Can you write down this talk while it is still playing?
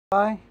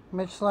Hi,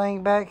 Mitch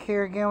Lang back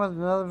here again with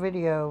another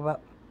video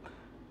about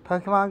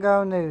Pokemon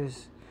Go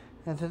news.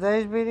 In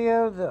today's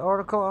video, the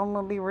article I'm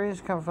going to be reading is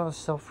coming from the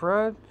Silph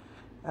Road.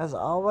 As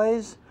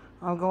always,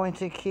 I'm going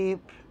to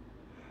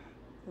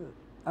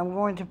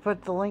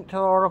put the link to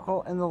the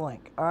article in the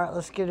link. Alright,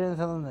 let's get into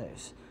the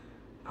news.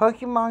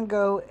 Pokemon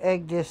Go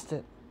egg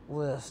distance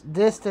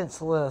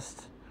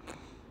list.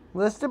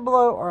 Listed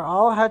below are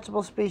all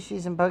hatchable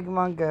species in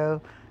Pokemon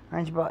Go,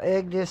 ranged by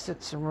egg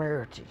distance and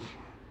rarity.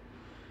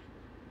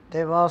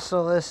 They've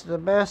also listed the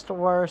best or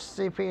worst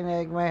CP an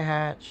egg may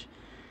hatch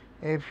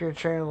if your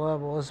trainer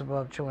level is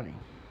above 20.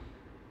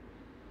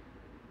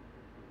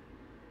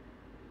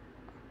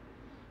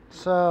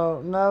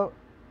 So, note,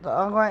 the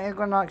ongoing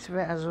Equinox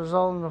event has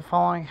resulted in the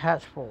following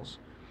hatch pools.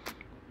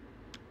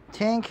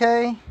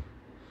 10K,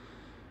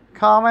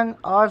 common,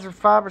 odds are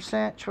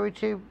 5%,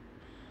 22.2%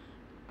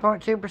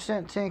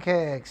 10K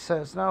eggs.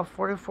 So it's now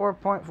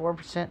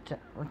 44.4%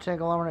 10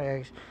 kilometer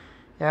eggs.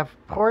 You have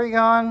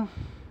Porygon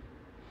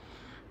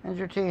and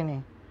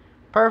Dratini.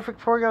 Perfect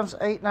Porygon's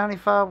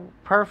 $8.95.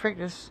 Perfect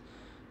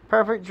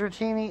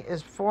Dratini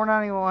is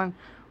 $4.91.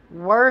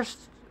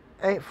 Worst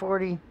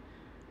 $8.40.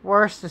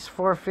 Worst is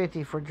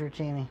 $4.50 for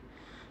Dratini.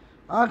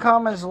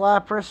 Uncommon is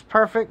Lapras.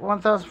 Perfect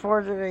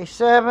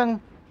 $1,487.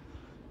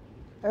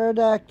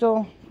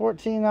 Aerodactyl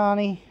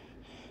 $14.90.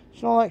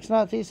 Snorlax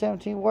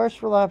 $19.17. Worst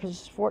for Lapras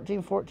is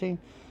 $14.14.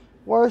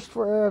 Worst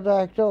for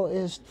Aerodactyl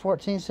is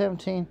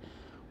 $14.17.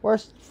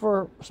 Worst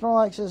for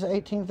Snorlax is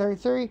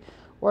 $18.33.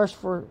 Worst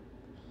for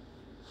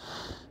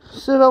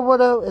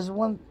Pseudo-Widow is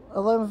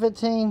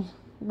 $11.15.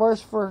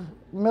 Worst for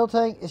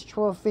Miltank is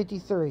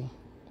 $12.53.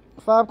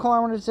 5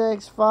 kilometers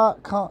eggs.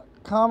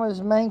 Common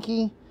is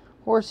Mankey,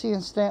 Horsey,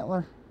 and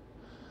Stantler.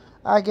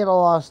 I get a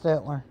lot of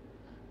Stantler.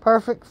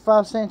 Perfect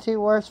 $5.72.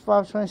 Worst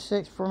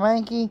 $5.26 for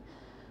Mankey.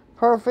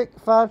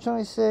 Perfect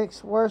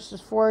 $5.26. Worst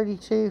is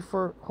 $4.82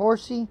 for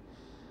Horsey.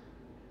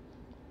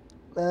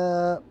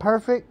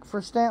 Perfect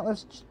for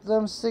Stantler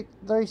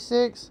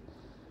 $36.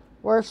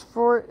 Worst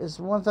for it is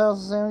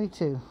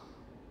 $1,072.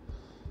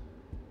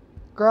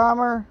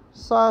 Grimer,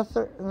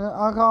 Scyther,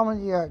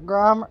 uncommon, you got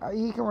Grimer,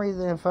 you can read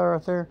the info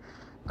right there.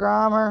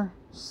 Grimer,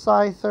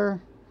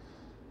 Scyther,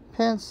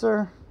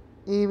 Pinsir,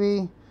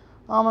 Eevee,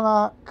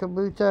 Almanac,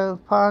 Kabuto,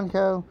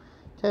 Pineco,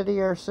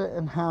 Teddiursa,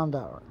 and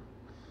Houndour.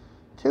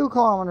 2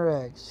 kilometer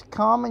eggs.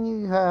 Common,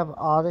 you have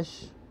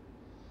Oddish,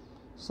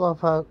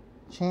 Slowpoke,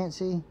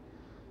 Chansey,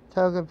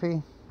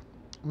 Togepi,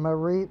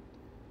 Mareep,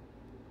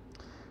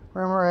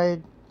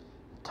 Remoraid,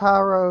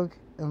 Tyrogue,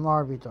 and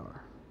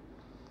Larvitar.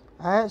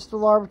 I hatched the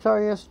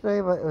Larvitar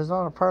yesterday, but it was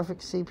on a perfect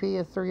CP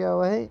of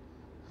 308.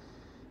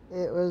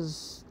 It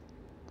was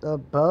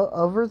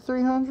over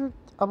 300,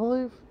 I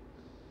believe.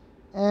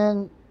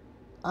 And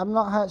I've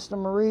not hatched a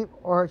Mareep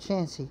or a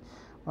Chansey.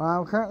 Well,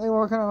 I'm currently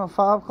working on a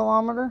 5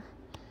 kilometer.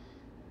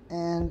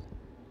 And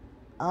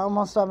I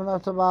almost have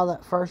enough to buy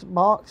that first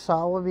box. So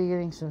I will be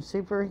getting some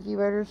super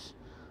incubators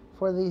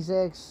for these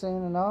eggs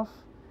soon enough.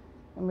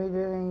 And be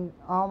doing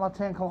all my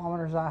 10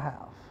 kilometers I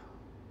have.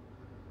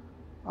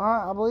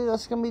 Alright, I believe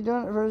that's going to be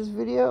doing it for this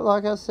video.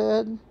 Like I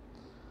said,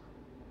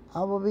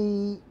 I will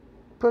be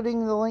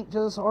putting the link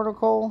to this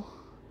article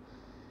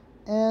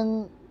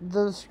in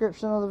the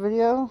description of the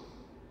video.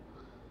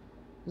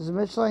 This is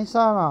Mitch Lang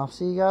signing off.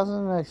 See you guys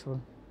in the next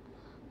one.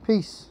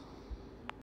 Peace.